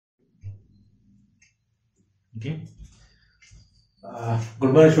Okay.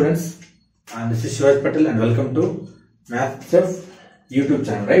 Good morning, students. And this is Shivaj Patel, and welcome to Math Chef YouTube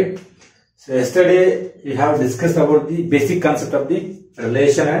channel. Right. So yesterday we have discussed about the basic concept of the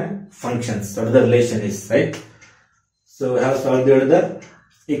relation and functions. What the relation is, right? So we have solved the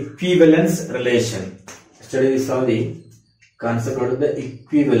equivalence relation. Yesterday we saw the concept of the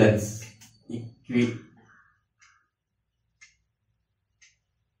equivalence.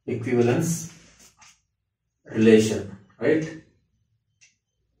 Equivalence relation, right?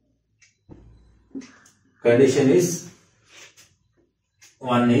 Condition is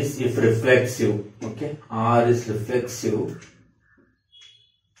one is if reflexive, okay? R is reflexive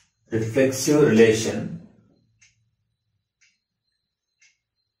relation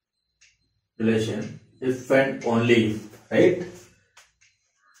if and only if, right?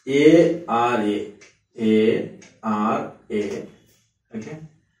 A R A, okay,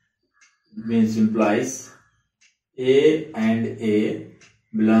 means implies A and A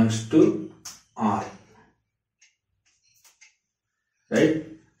belongs to R, right?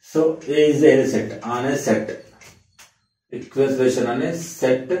 So A is a set on a set, equivalence relation on a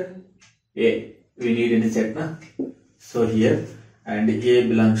set A. We need any set, na? So here, and A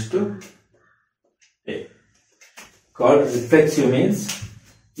belongs to A. Called reflexive means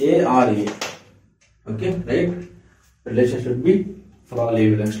A or A. Okay, right? Relation should be for all A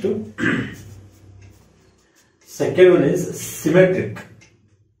belongs to. Second one is symmetric.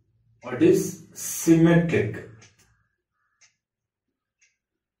 What is symmetric?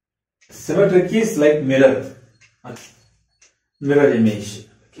 Symmetric is like mirror, mirror image.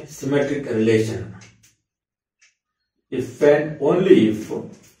 Okay, symmetric relation. If and only if,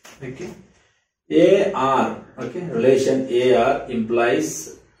 okay, AR, okay, relation AR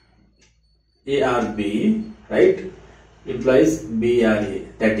implies ARB, right? Implies BRA.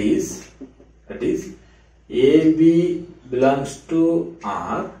 That is AB belongs to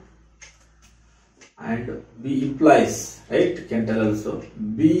R and B implies, right? You can tell also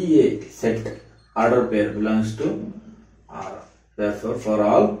BA set order pair belongs to R. Therefore, for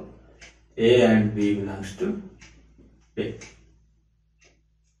all A and B belongs to A.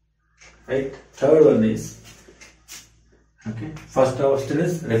 Right? Third one is, okay, first question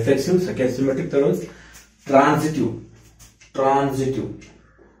is reflexive, second symmetric, third one is transitive.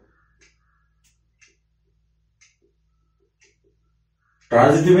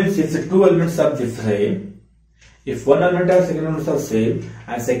 Transitive means if the two elements are the same, if one element and second elements are same,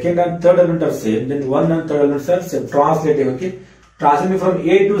 and second and third element are same, then one and third elements are same. Translative, okay, translating from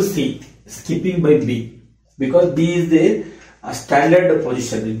A to C, skipping by B, because B is the standard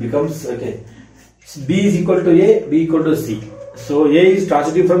position. It becomes, okay, B is equal to A, B equal to C. So A is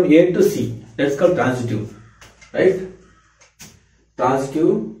transitive from A to C. That's called transitive, right?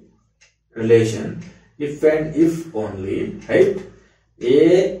 Transitive relation if and if only, right?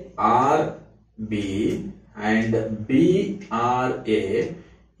 A R B and B R A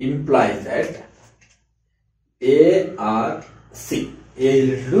implies that A R C. A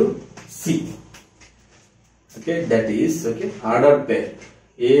is equal to C. Okay, that is, okay, ordered pair.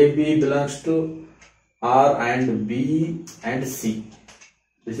 A B belongs to R and B and C.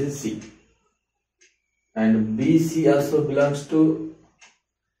 This is C. And B C also belongs to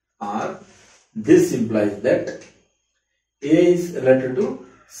R. This implies that A is related to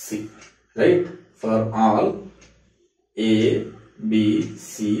C, right? For all A, B,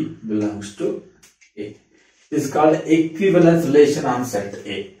 C belongs to A. This is called equivalence relation on set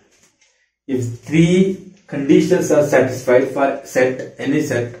A. If three conditions are satisfied for set, any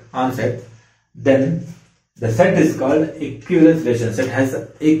set on set, then the set is called equivalence relation. Set has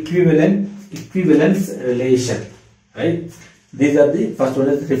equivalence relation, right? These are the first one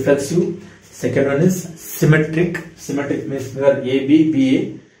is reflexive. Second one is symmetric. Symmetric means mirror A, B, B,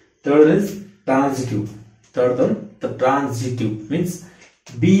 A. Third one is transitive. Third one, the transitive means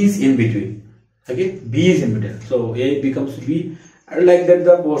B is in between. Okay, B is in between. So A becomes B. And like that,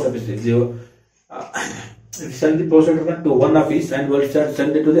 the post office is zero. Send the post office to one office and we'll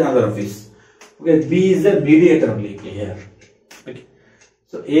send it to the other office. Okay, B is the mediator only here. Okay,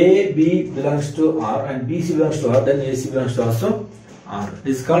 so A, B belongs to R and B, C belongs to R. Then A, C belongs to also R.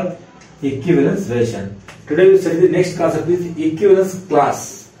 This is called equivalence relation. Today we will study the next concept is equivalence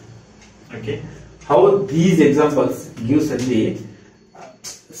class. Okay, how these examples gives the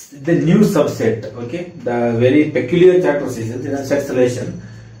new subset. Okay, the very peculiar characteristics in a set relation.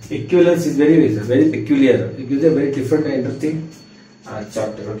 Equivalence is very peculiar. It gives a very different and interesting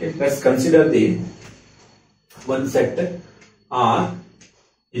chapter. Okay, let's consider the one set R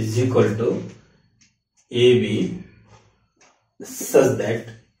is equal to AB such that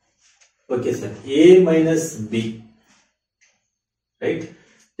Okay, sir. A minus B. Right?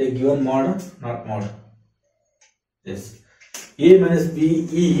 Take given mod, not mod. Yes. A minus B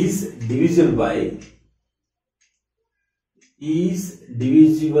is divisible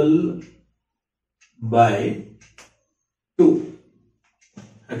by 2.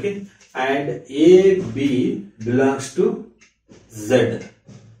 Okay. And A, B belongs to Z.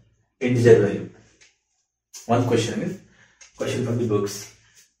 Integer value. One question from the books.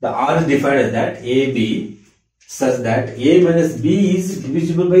 The R is defined as that A, B such that A minus B is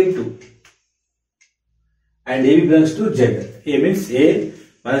divisible by 2 and A B belongs to Z. A means A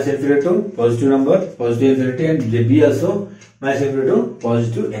minus infinity to positive number, positive infinity, and B also minus infinity to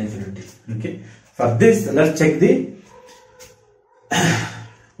positive infinity. Okay. For this, let's check the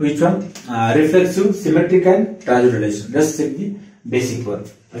which one? Reflexive, symmetric, and transitive relation. Let's check the basic one.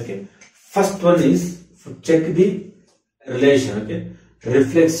 Okay. First one is check the relation. Okay.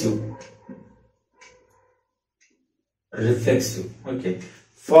 Reflexive. Okay.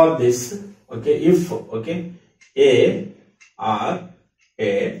 For this, okay, if A or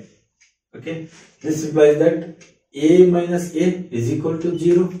A, okay, this implies that A minus A is equal to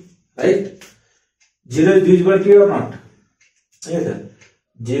 0, right? 0 is divisible by 2 or not? Yes, sir.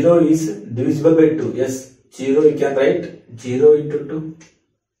 0 is divisible by 2. Yes, 0 you can write 0 into 2.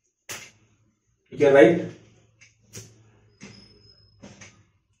 You can write.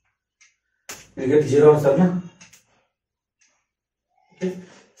 You get 0 answer, na? Okay.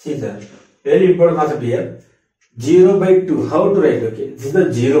 See, sir. Very important concept here. 0 by 2. How to write? Okay. This is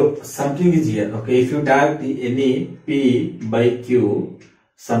the 0. Something is here. Okay. If you tag any P by Q,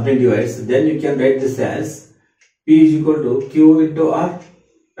 something divides, then you can write this as P is equal to Q into R.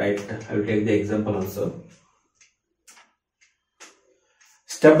 Right. I will take the example also.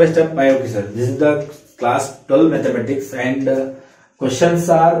 Step by step, okay, sir. This is the class 12 mathematics and questions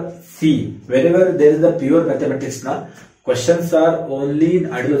are C. Wherever there is the pure mathematics, now questions are only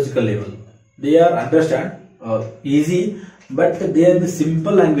in ideological level. They are understand easy, but they are the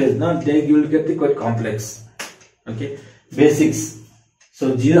simple language. Now they you will get the quite complex. Okay, basics.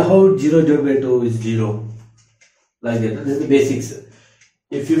 So 0, how 0 divided by 2 is 0, like that. This is the basics.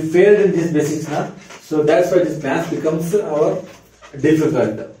 If you failed in these basics, now, so that's why this math becomes our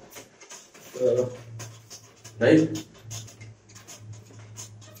difficult, right?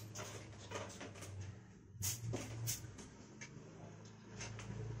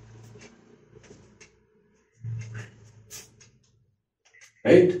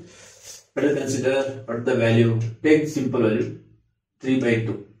 Right? Better consider what the value. Take simple value 3 by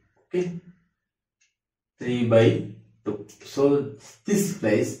 2. Okay, 3 by 2. So this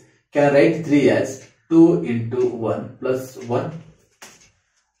place can I write 3 as 2 into 1 plus 1.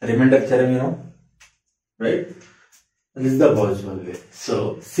 Remainder theorem, you know, right? This is the possible way.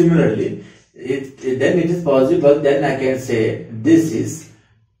 So similarly, then it is possible. Then I can say this is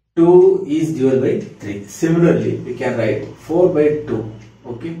 2 is divided by 3. Similarly, we can write 4 by 2.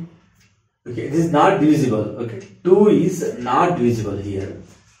 Okay. Okay. It is not divisible. Okay. 2 is not divisible here.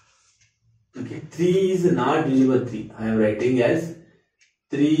 Okay. 3 is not divisible 3. I am writing as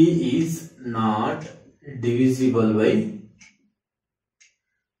 3 is not divisible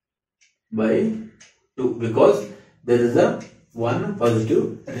by 2 because there is a one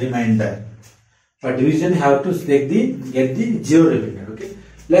positive remainder. For division, you have to get the 0 remainder. Okay.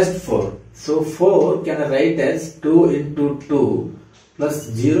 Last 4. So 4 can I write as 2 into 2 plus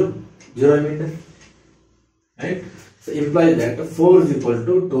 0 remainder. Right. So implies that 4 is equal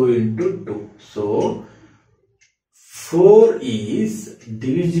to 2 into 2. So 4 is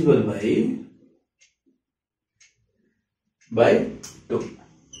divisible by 2.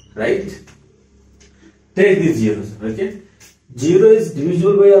 Right? Take these zeros. Okay? 0 is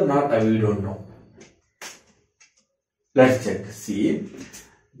divisible by or not? We don't know. Let's check. See,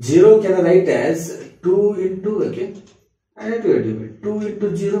 0 can I write as 2 into, okay, I have to divide 2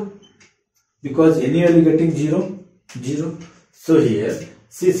 into 0 because anywhere we are getting 0. So here,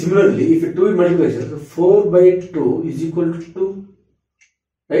 see, similarly, if 2 is multiplication, so 4 by 2 is equal to 2.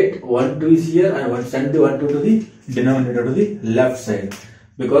 Right? 1 2 is here and send the 1 2 to the denominator to the left side.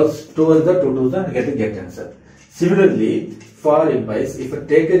 Because 2 is the 2 2 is the get answer. Similarly, for implies if I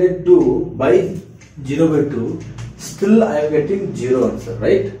take it 2 by 0 by 2, still I am getting 0 answer,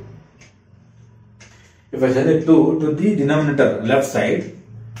 right? If I send it 2 to the denominator left side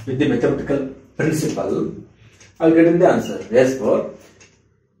with the mathematical principle, I will get the answer. Therefore,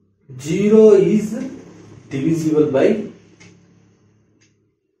 0 is divisible by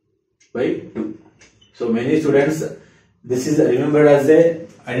 2. So many students, this is remembered as a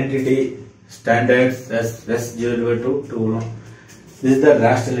identity standards as 0 by 2. This is the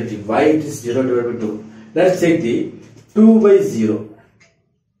rationality. Why it is 0 divided by 2? Let's take the 2 by 0.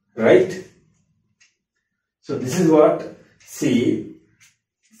 Right? So this is what, see,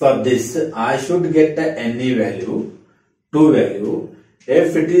 for this I should get any value, 2 value,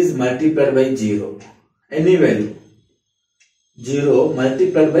 if it is multiplied by 0. Any value. 0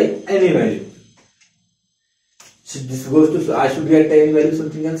 multiplied by any value. So this goes to, so I should get any value,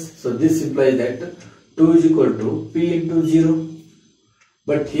 something else. So this implies that 2 is equal to P into 0.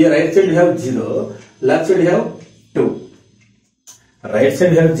 But here right side you have 0, left side you have 2. Right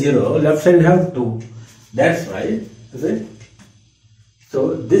side you have 0, left side you have 2. That's why, is it?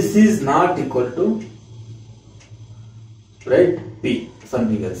 So this is not equal to, right, P,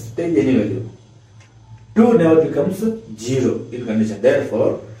 something else. Take any value. 2 never becomes 0 in condition.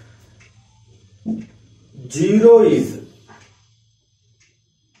 Therefore, 0 is,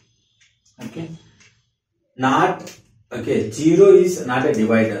 okay, not, okay, 0 is not a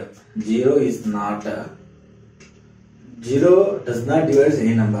divider. 0 is not a, 0 does not divide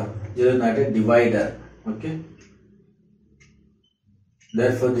any number. 0 is not a divider. Okay.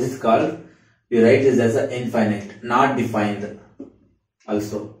 Therefore, this is called, we write this as a infinite, not defined.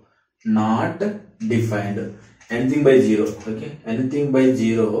 Also, not defined. Anything by 0. Okay. Anything by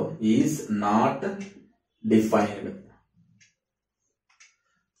 0 is not defined.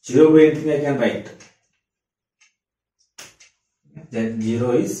 0 by anything I can write. Then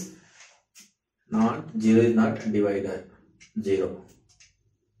 0 is not divider. 0.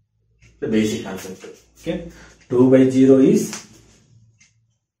 The basic concept. Okay. 2 by 0 is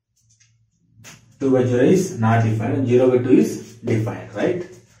not defined. 0 by 2 is defined. Right?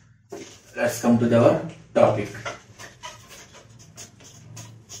 Let's come to our topic.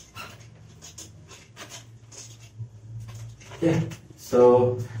 Okay.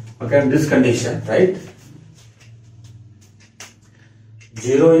 So, okay, this condition, right?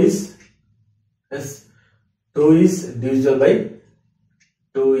 0 is, yes, 2 is divisible by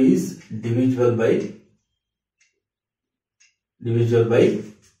 0 is divisible by 2, right?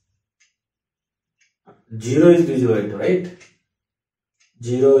 0 is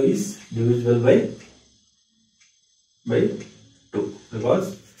divisible by 2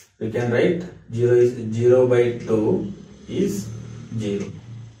 because we can write 0 by 2 is 0.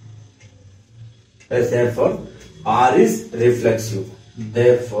 Therefore, R is reflexive.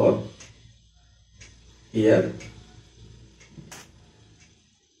 Therefore, here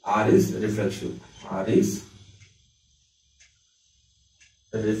R is reflexive. R is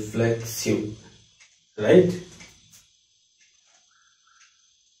reflexive. Right?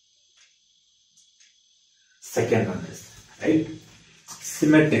 Second one is, right?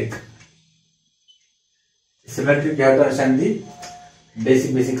 Symmetric. Symmetric, you have to understand the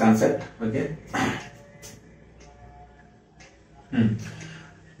basic concept. Okay.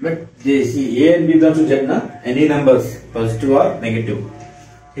 But they see A and B belongs to Z, na? Any numbers, positive or negative,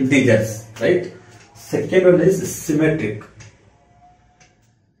 integers, right? Second one is symmetric.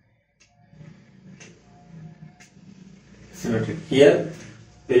 Symmetric. Here,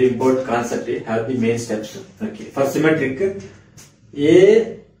 very important concept. Have the main steps. Okay. For symmetric,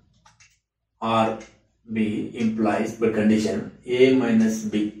 A or B implies by condition A minus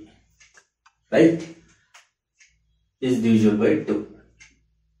B, right, is divisible by 2.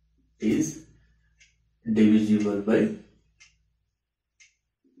 Is divisible by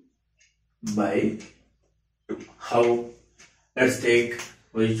 2. How? Let's take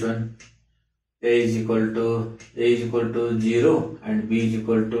which one? A is equal to 0 and B is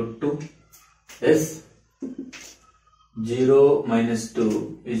equal to 2. Yes. 0 minus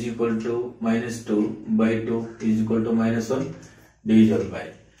 2 is equal to minus 2 by 2 is equal to minus 1 divisible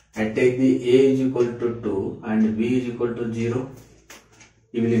by. I take the A is equal to 2 and B is equal to 0.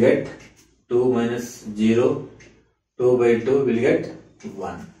 You will get 2 minus 0. 2 by 2 will get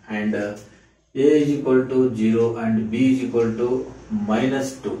 1. And A is equal to 0 and B is equal to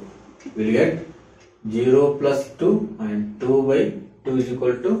minus 2. Will get 0 plus 2 and 2 by 2 is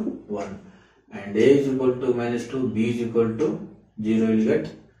equal to 1. And A is equal to minus 2, B is equal to 0 will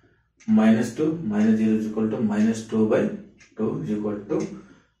get minus 2, minus 0 is equal to minus 2 by 2 is equal to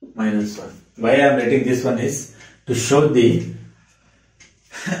minus 1. Why I am writing this one is to show the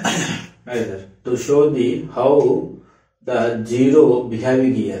how the 0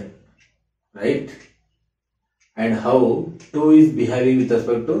 behaving here, right? And how 2 is behaving with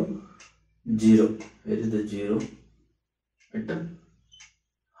respect to 0. Where is the 0? Right?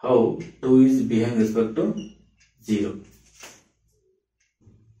 How 2 is behaving with respect to 0.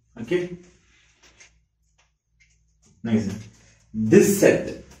 Okay. Next, this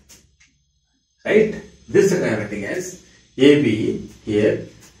set, right? This set I am writing as AB here,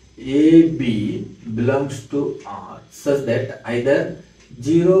 AB belongs to R such that either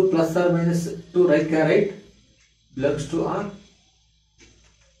 0 plus or minus 2, right? Can I write? Belongs to R.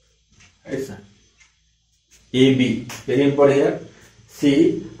 Right, sir? AB, very important here.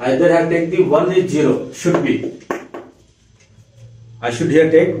 See, either I take the 1 is 0, should be. I should here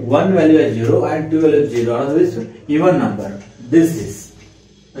take 1 value as 0 and 2 value as 0. Another is even number. This is.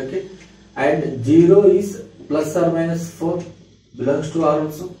 Okay. And 0 is plus or minus 4, belongs to R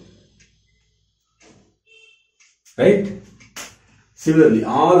also. Right? Similarly,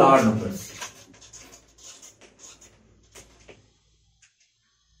 all odd numbers.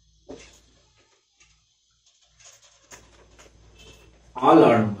 All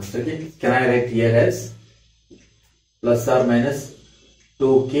odd numbers. Okay. Can I write here as plus or minus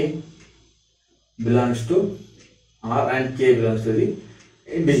 2k belongs to R and k belongs to the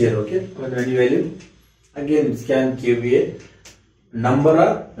integer. Okay. But any value. Again, it can give a number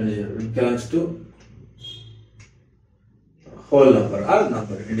or integer. It belongs to whole number or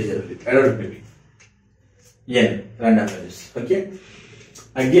number, integer value. I don't repeat. N, random values. Okay.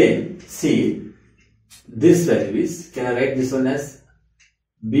 Again, see, this value is, can I write this one as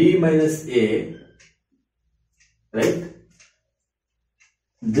B minus A, right?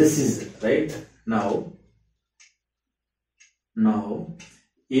 This is right. Now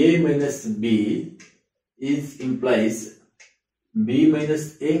A minus B is implies B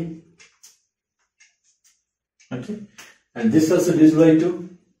minus A. Okay. And this also divisible by 2,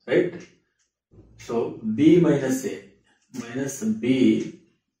 right? So B minus A minus B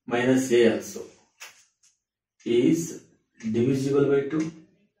minus A also is divisible by 2.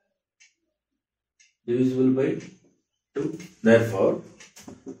 Divisible by 2. Therefore,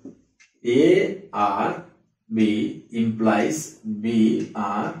 A R B implies B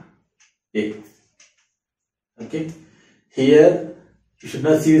R A. Okay. Here you should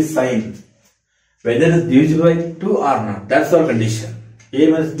not see the sign. Whether it is divisible by 2 or not. That's our condition. A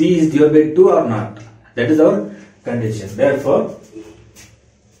minus B is divided by 2 or not. That is our condition. Therefore,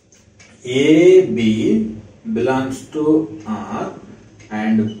 AB belongs to R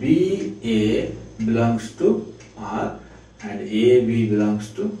and BA belongs to R and AB belongs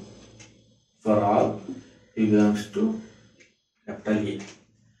to, for all, B belongs to capital E.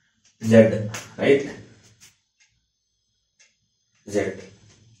 Z, right? Z.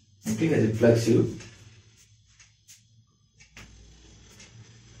 Okay, reflexive.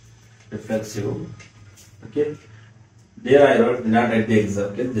 Okay. There I wrote, not write the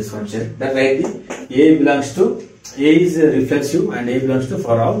example. Okay, this one check. That write the A belongs to, A is reflexive and A belongs to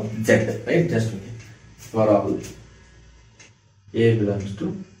for all Z. Right? Just okay. For all A belongs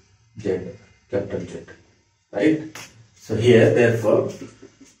to Z, capital Z. Right? So here, therefore,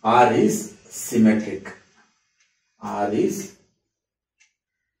 R is symmetric. R is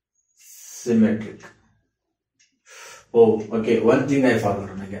symmetric. Oh, okay. One thing I forgot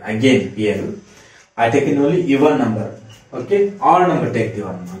again here. I take in only even number. Okay, all number take the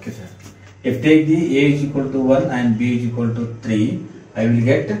one. Okay, sir. If take the A is equal to 1 and B is equal to 3, I will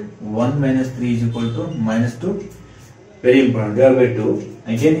get 1 minus 3 is equal to minus 2. Very important. Divided by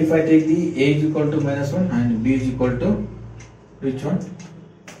 2. Again, if I take the A is equal to minus 1 and B is equal to which one?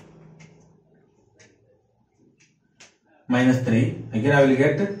 Minus 3. Again, I will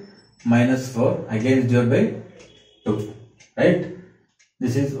get minus 4. Again, is divided by 2. Right?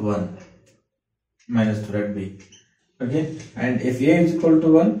 This is 1. Minus 2, let B. Okay. And if A is equal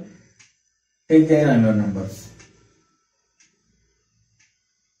to 1, take the unknown numbers.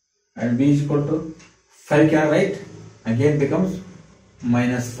 And B is equal to 5, can I write? Again becomes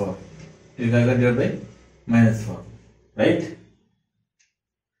minus 4. You can divide by minus 4. Right?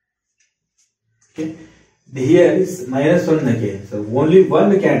 Okay. Here is minus 1 again. So only one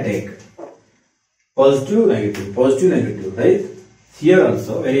we can take. Positive, negative, right? Here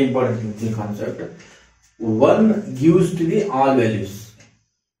also, very important concept. 1 gives to the all values.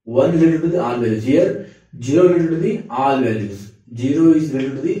 1 is related to the all values. Here, 0 related to the all values. 0 is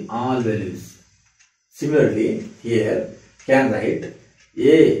related to the all values. Similarly, here, can write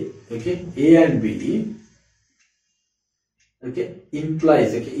A, okay, A and B, okay,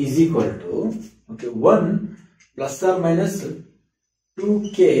 implies, okay, is equal to, okay, 1 plus or minus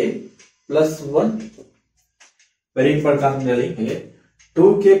 2k plus 1. Very important, okay.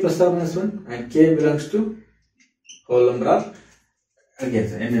 2k plus or minus 1 and k belongs to whole number of,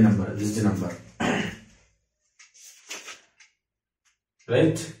 again, any number, this is the number.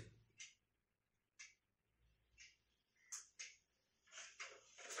 Right?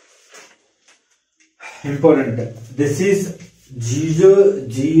 Important. This is 0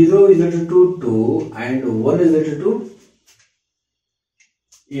 is related to 2 and 1 is related to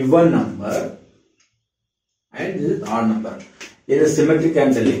even number and this is odd number. In a symmetric I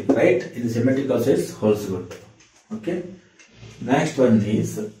am telling, right? In the symmetric also it holds good. Okay. Next one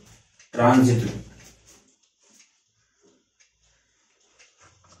is transitive.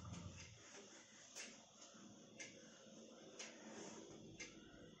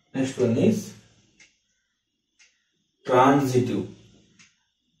 Next one is transitive.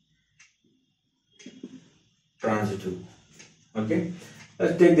 Transitive. Okay.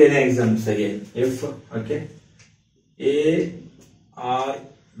 Let's take the examples again. If okay, A R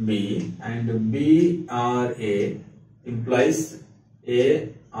B and B R A implies A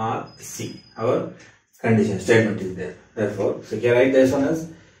R C. Our condition statement is there. Therefore, so here write this one as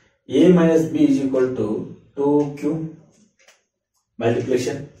A minus B is equal to 2Q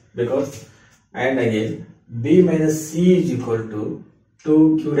multiplication, because, and again B minus C is equal to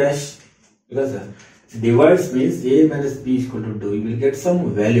 2Q dash, because divides means A minus B is equal to 2. You will get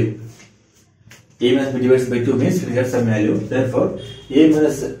some value. A minus B divided by 2 means you will get some value. Therefore, A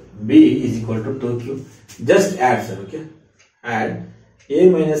minus B is equal to 2Q. Just add, sir. Okay. Add A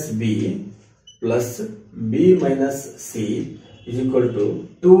minus B plus B minus C is equal to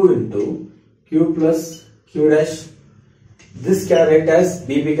 2 into Q plus Q dash. This can write as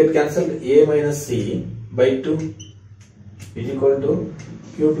B get cancelled. A minus C by 2 is equal to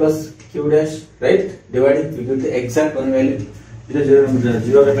Q plus Q dash, right? Dividing, we get the exact one value. It is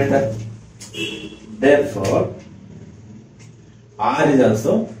zero remainder. Therefore, R is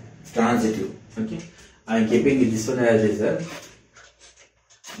also transitive. Okay, I am keeping this one as result.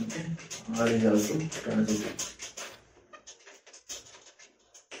 Okay, R is also transitive.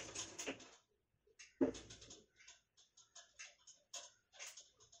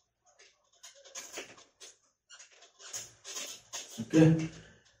 Okay.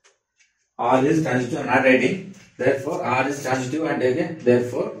 R is transitive, I am not writing. Therefore, R is transitive, and again,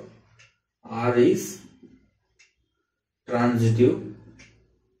 therefore, R is transitive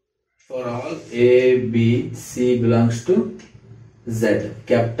for all A, B, C belongs to Z,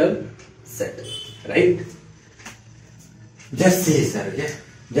 capital Z, right? Just see, sir, okay?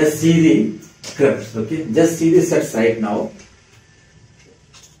 Just see the curves, okay? Just see the sets right now.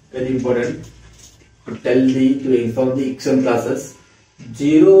 Very important to to inform the equation classes.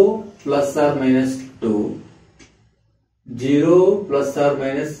 0 plus or minus 2, 0 plus or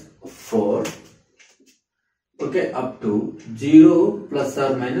minus 4, okay, up to 0 plus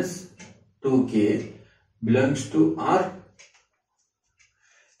or minus 2k belongs to R.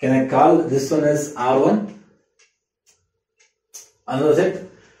 Can I call this one as R1? Another set,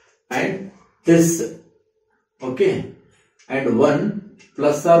 and this, okay, and 1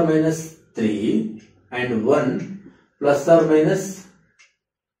 plus or minus 3 and 1 plus or minus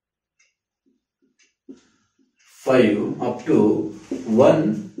 5 up to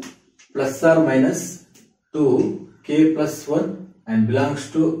 1 plus or minus 2 k plus 1 and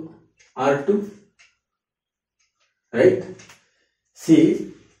belongs to R2, right?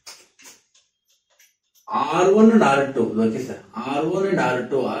 See, R1 and R2, okay sir, R1 and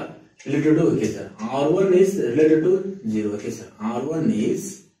R2 are related to, okay sir, R1 is related to 0, okay sir, R1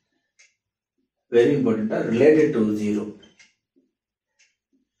 is very important, related to 0,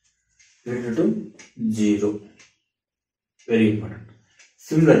 related to 0. Very important.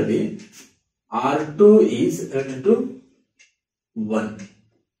 Similarly, R2 is related to 1.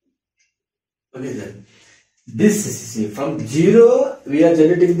 Okay, sir. This, see, from 0 we are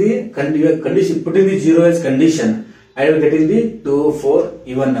generating the condition, putting the 0 as condition, and we are getting the 2, 4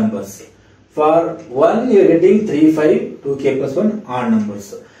 even numbers. For 1 you are getting 3, 5, 2k plus 1 odd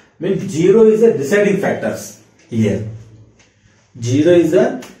numbers. Means 0 is a deciding factors here. 0 is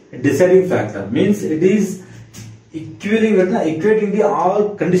a deciding factor. Means it is equating the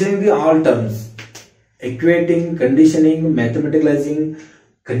all, conditioning the all terms, equating, conditioning, mathematicalizing,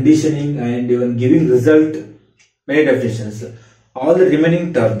 conditioning, and even giving result, many definitions. All the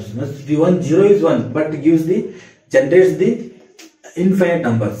remaining terms, the one 0 is 1, but gives the, generates the infinite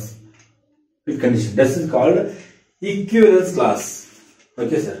numbers with condition. This is called equivalence class.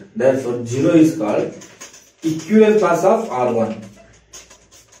 Okay sir, therefore 0 is called equivalence class of R1.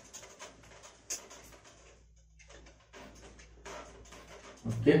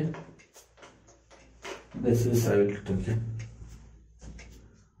 Okay, this is right. Okay.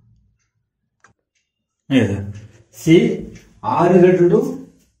 Yes. See, R is related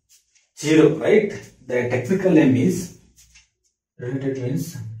to 0, right? The technical name is related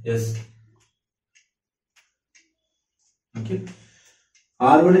means yes. Okay.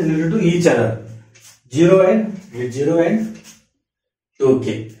 R1 is related to each other. 0 and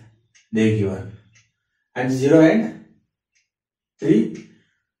 2k they given, and 0 and 3,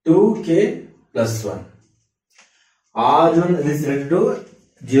 2k plus 1. R1 is related to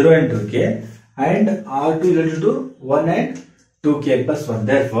 0 and 2k, and R2 is related to 1 and 2k plus 1.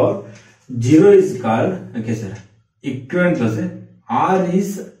 Therefore, 0 is called, okay sir, equivalent plus R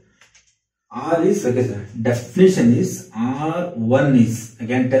is okay sir. Definition is R1 is, I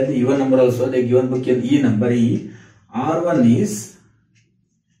can tell the even number also, the given book E number E. R1 is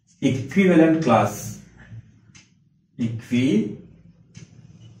equivalent class.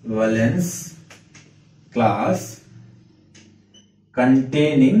 Equivalence class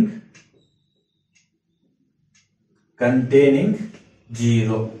containing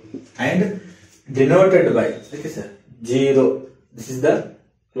 0 and denoted by, okay sir, 0. This is the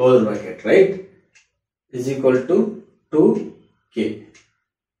closed bracket, right? Is equal to 2k.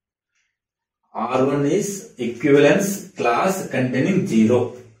 R1 is equivalence class containing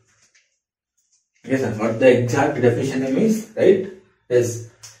 0. Yes, sir. What the exact definition name is, right? Yes.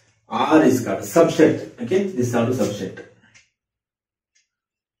 R is called subset. Okay, this is also subset.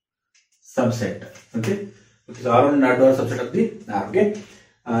 Subset. Okay. Okay, so R1 not one subset of the R. Okay.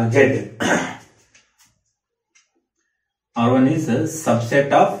 Z. R1 is a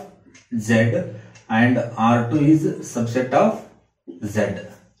subset of Z and R2 is subset of Z.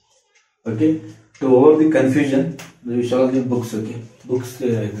 Okay. To avoid the confusion, we solve the books. Okay. Books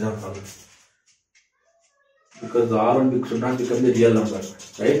exam problems. Because the R1 should not become the real number,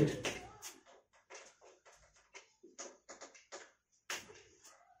 right?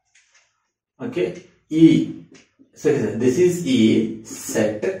 Okay, E. So this is E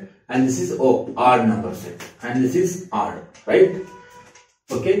set and this is O, R number set, and this is R, right?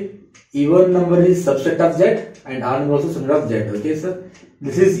 Okay, even number is subset of Z and R number also subset of Z. Okay, sir.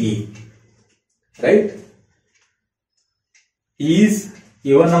 This is E, right? E is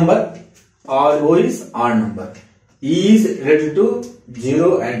even number. O is R number. E is related to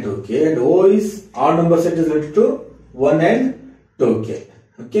 0 and 2k, and O is R number set is related to 1 and 2k.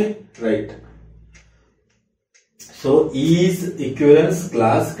 Okay, right. So E is equivalence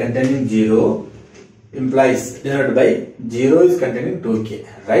class containing 0 implies denoted by 0 is containing 2k,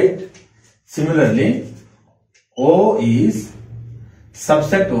 right? Similarly, O is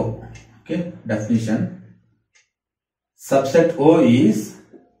subset O. Okay, definition. Subset O is,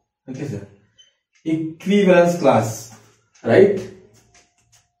 okay sir, equivalence class, right?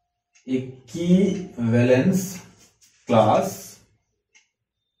 Equivalence class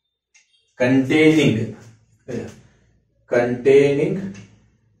containing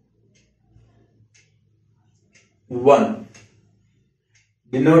 1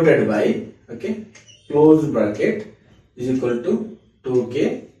 denoted by, okay, close bracket is equal to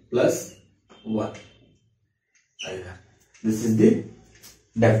 2k plus 1. This is the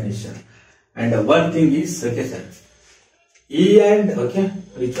definition. And one thing is, okay sir, E and, okay,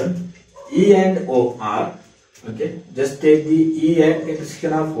 which one? E and O are, okay, just take the E and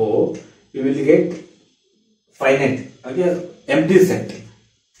intersection of O, you will get finite, okay, empty set.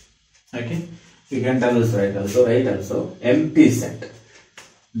 Okay, you can tell us right also, empty set.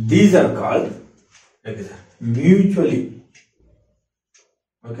 These are called, okay sir, mutually,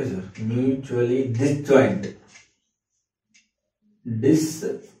 okay sir, mutually disjoint.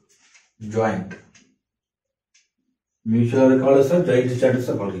 Mutual called sir, joint disjoint is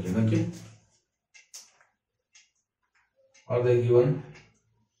called again. Okay, are they given?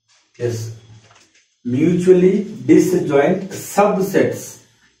 Yes, mutually disjoint subsets.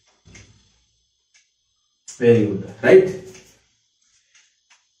 Very good, right?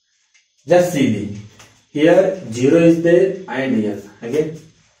 Just see the here 0 is there and here again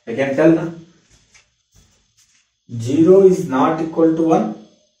I can tell now 0 is not equal to 1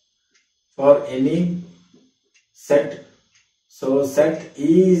 for any set. So set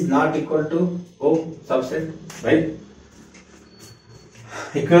E is not equal to O subset, right?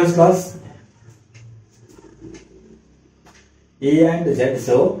 Equivalence class E and Z.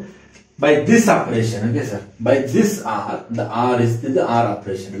 So by this operation, okay sir, by this R, the R is the R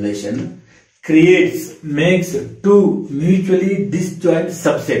operation relation makes two mutually disjoint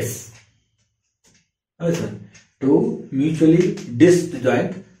subsets. Okay sir, two mutually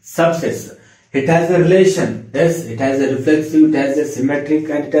disjoint subsets. It has a relation, yes, it has a reflexive, it has a symmetric,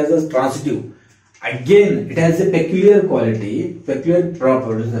 and it has a transitive. Again, it has a peculiar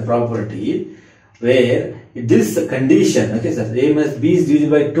property where this condition, okay sir, A minus B is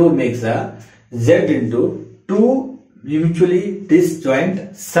divided by 2 makes a Z into two mutually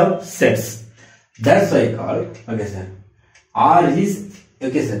disjoint subsets. That's why I call, okay sir, R is,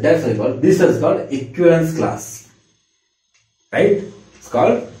 okay sir, that's why I call, this is called equivalence class, right? It's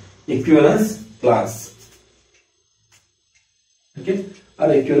called equivalence class. Okay,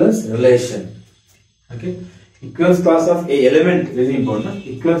 or equivalence relation. Okay, equivalence class of A element very important.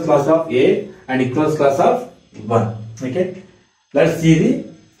 Equivalence class of A and equivalence class of 1. Okay, let's see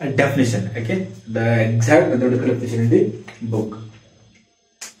the definition. Okay, the exact mathematical definition in the book.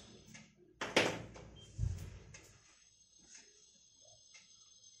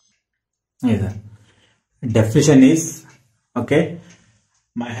 Yeah, definition is okay.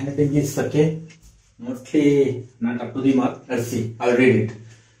 My handwriting is okay, mostly not up to the mark. Let's see. I'll read it.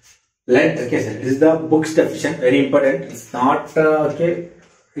 Okay, sir. This is the book's definition. Very important. It's not okay.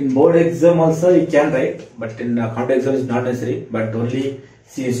 In board exam also you can write, but in counter exam is not necessary. But only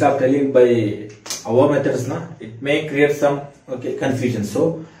see, instead of telling by our methods, it may create some confusion.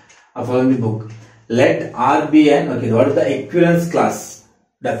 So, I follow the book. Let R be an what is the equivalence class?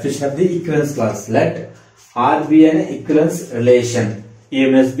 Definition of the equivalence class. Let R be an equivalence relation. A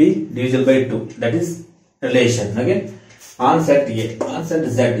must be divisible by 2. That is relation. Okay. On set A, on set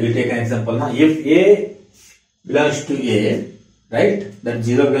Z. We take an example now. If A belongs to A, right? Then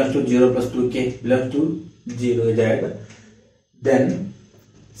 0 belongs to 0 plus 2k belongs to 0 Z. Then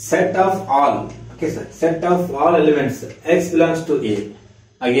set of all. Okay, sir. Set of all elements X belongs to A.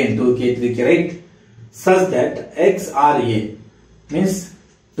 Again 2k, 3k, right? Such that X are A means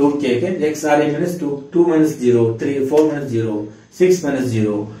 2k, okay? X are A means 2 minus 0, 3, 4 minus 0, 6 minus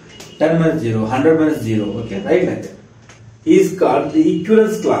 0, 10 minus 0, 100 minus 0, okay? Right like that. Is called the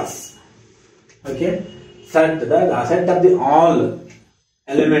equivalence class. Okay? Set of the all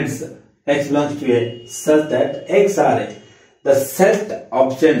elements X belongs to A such that X are A. The set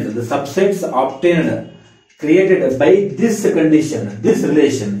obtained, the subsets obtained, created by this condition, this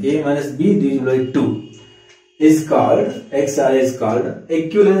relation A minus B divided by 2 is called, XR is called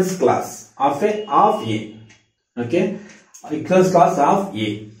equivalence class of A. Okay, equivalence class of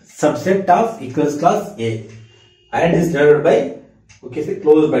A, subset of equivalence class A, and is divided by say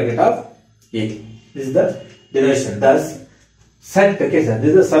close bracket of A. This is the denotation. Thus, set this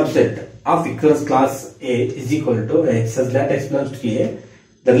is the subset of equivalence class A is equal to X such that X belongs to A.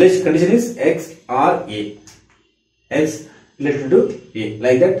 The relation condition is X or A. X related to A,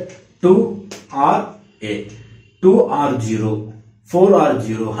 like that. 2 or A. 2 or 0, 4 or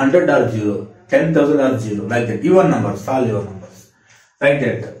 0, 100 or 0, 10,000 or 0, like that. Even numbers, all even numbers. Like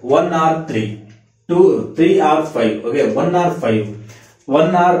that. 1 or 3, 3 or 5, okay, 1 or 5,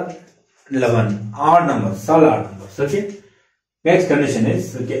 1 or 11, odd numbers, all odd numbers, okay. Next condition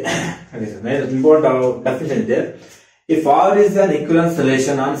is, okay, important definition is there. If R is an equivalence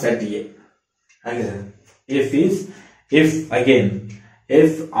relation on set A, okay, if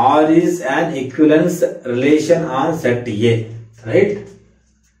R is an equivalence relation on set A, right?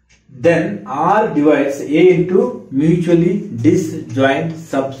 Then R divides A into mutually disjoint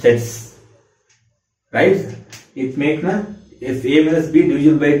subsets, right? It makes if A minus B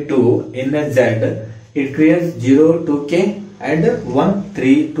divisible by 2 in a Z, it creates 0, 2k and 1,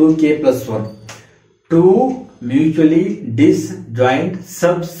 3, 2k plus 1. 2 mutually disjoint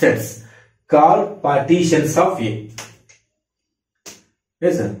subsets called partitions of A.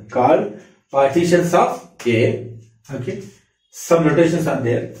 Yes, sir. Called partitions of A. Okay. Some notations are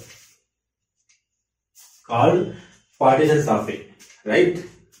there. Called partitions of A. Right?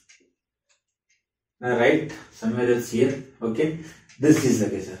 Now write somewhere else here. Okay. This is the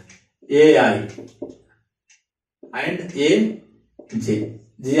case, sir. AI and AJ.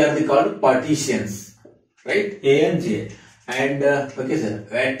 These are the called partitions. Right? A and J. And okay, sir.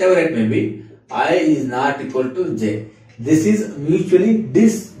 Whatever it may be, I is not equal to J. This is mutually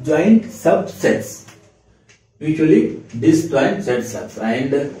disjoint subsets. Mutually disjoint subsets.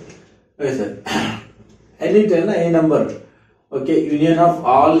 And okay, sir. Anytime a number, okay, union of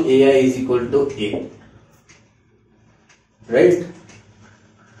all AI is equal to A. Right?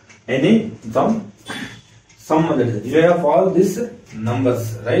 Any sum of the union of all these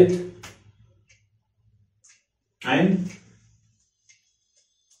numbers, right? And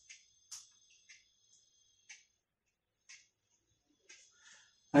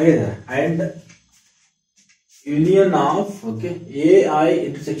and union of AI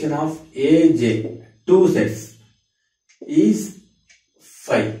intersection of AJ, two sets, is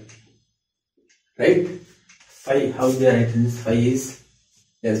phi, right? Phi, how they are writing this? Phi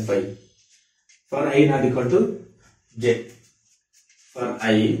is phi. For I not equal to J. For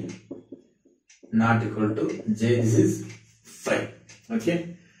I not equal to J, this is phi.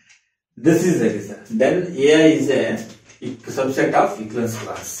 Okay. This is the reason. Then AI is a subset of equivalence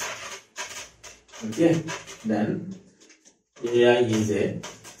class. Okay. Then AI is a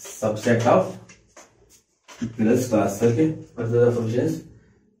subset of equivalence class. Okay. What are the functions?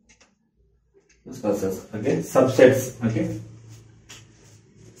 Okay. Subsets. Okay.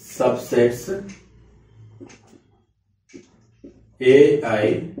 subsets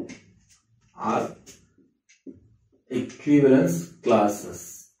AI are equivalence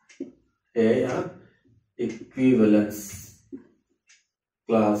classes. AI are equivalence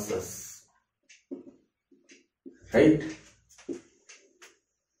classes, right?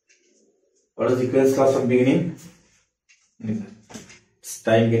 What is equivalence class from beginning? It's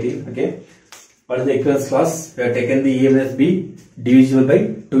time getting, okay. What is the equivalence class? We have taken the A minus B divisible by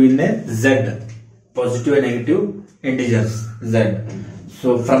 2 in a Z, positive and negative integers Z.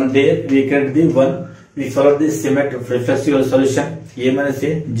 So from there we get the one. We follow the symmetric reflexive solution. A minus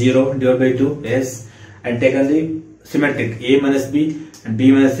A 0 divided by 2 S, and taken the symmetric A minus B and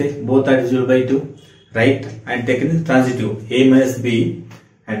B minus A both are divisible by 2, right? And taken the transitive A minus B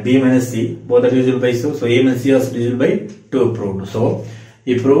and B minus C both are divisible by 2. So A minus C is divisible by 2 proved. So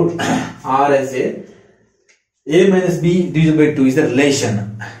he proved R as a minus B divisible by 2 is the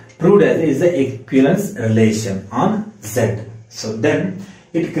relation. Proved as is the equivalence relation on Z. So then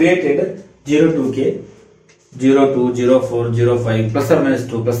it created 0 to K, 0 2, 0 4, 0 5, plus or minus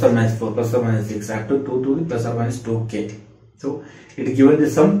 2, plus or minus 4, plus or minus 6, up to 2 to the plus or minus 2K. So it given the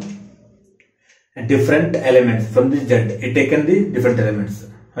some different elements from the Z. It taken the different elements.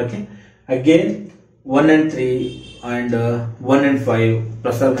 Okay. Again 1 and 3 and 1 and 5,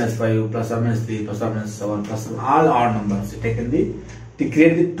 plus or minus 5, plus or minus 3, plus or minus 7, plus or all odd numbers. It taken the to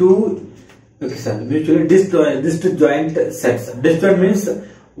create the two, okay sir, mutually disjoint sets. Disjoint means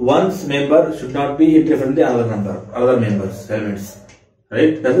one's member should not be interfering with the other members elements,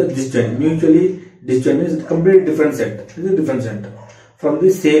 right? That's a disjoint. Mutually disjoint means a completely different set. It is a different set from the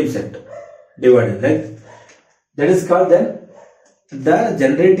same set divided, right? That is called then the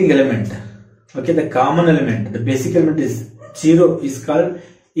generating element. Okay, the common element, the basic element is 0 is called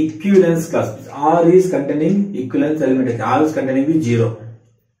equivalence class. R is containing equivalence element. R is containing the 0.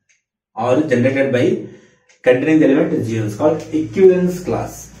 R is generated by containing the element 0. It's called equivalence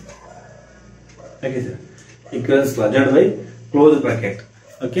class. Okay, sir. Equivalence class generated by closed bracket.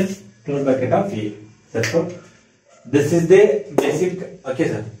 Okay, closed bracket of A. That's all. This is the basic. Okay,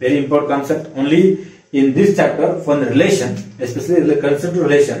 sir. Very important concept. Only in this chapter for the relation, especially the concept of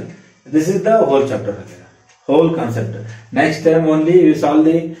relation. This is the whole chapter. Whole concept. Next time only we solve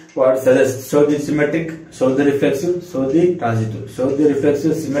the what suggest. Show the symmetric, show the reflexive, show the transitive. Show the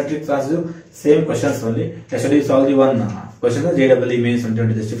reflexive, symmetric, transitive. Same questions only. Actually solve the one question of JEE means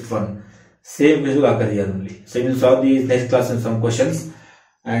 2020 the shift one. Same question will occur here only. So we will solve the next class and some questions.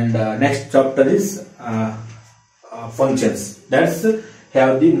 And next chapter is functions. That's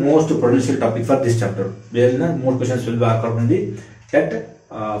have the most potential topic for this chapter. Where more questions will be occur from the that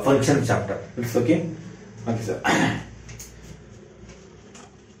function chapter. It's okay. Okay, sir.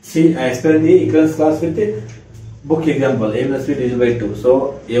 See, I explained the equivalence class with the book example. A minus B divided by 2.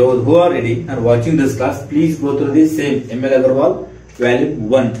 So, you who are ready and watching this class, please go through the same ML Agarwal value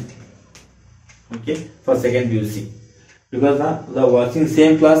 1. Okay, for second PUC. Because the watching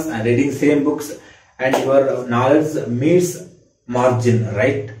same class and reading same books and your knowledge meets margin,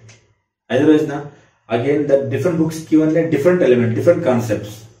 right? Otherwise, again the different books given a different element, different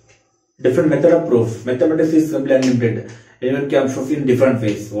concepts. Different method of proof. Mathematics is completely unlimited. Anyone can prove in different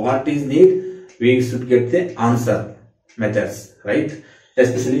ways. What is need? We should get the answer methods, right?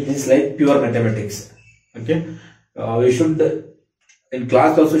 Especially this like pure mathematics. Okay. We should in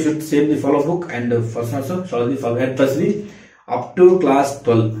class also should save the follow book and first also solve the follow, and firstly up to class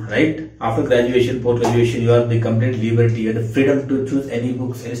 12, right? After graduation, post graduation, you have the complete liberty and the freedom to choose any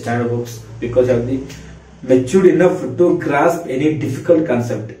books, any standard books, because you have the matured enough to grasp any difficult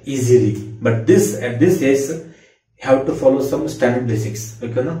concept easily. But this at this age you have to follow some standard basics.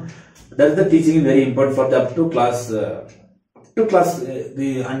 Okay, no? That's the teaching is very important for the up to class the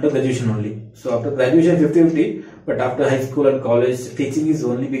under graduation only. So after graduation 50-50, but after high school and college teaching is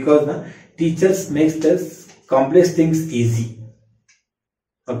only because teachers makes this complex things easy.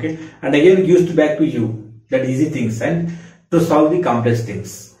 Okay, and again it gives back to you that easy things and to solve the complex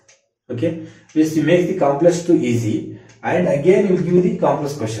things. Okay, which makes the complex too easy, and again it will give you the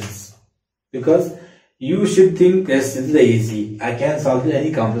complex questions, because you should think, yes, this is easy, I can solve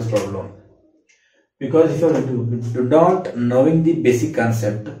any complex problem. Because if you do not knowing the basic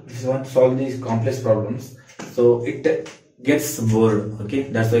concept, if you want to solve these complex problems, so it gets bored. Okay,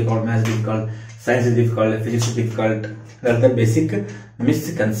 that's why called math difficult, science is difficult, physics is difficult. That's the basic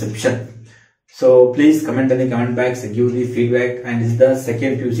misconception. So please comment in the comment box, give the feedback, and this is the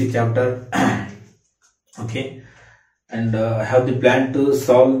second PUC chapter. Okay, and have the plan to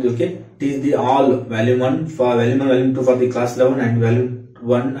solve. Okay, teach the all value 1 for value 1, value 2 for the class 11, and value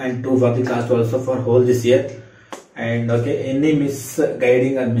 1 and 2 for the class 12 also for whole this year. And okay, any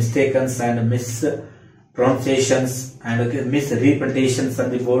misguiding or mistakes and mispronunciations and okay, misrepresentations on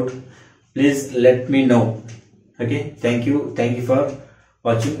the board, please let me know. Okay, thank you for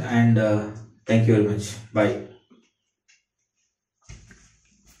watching, and thank you very much. Bye.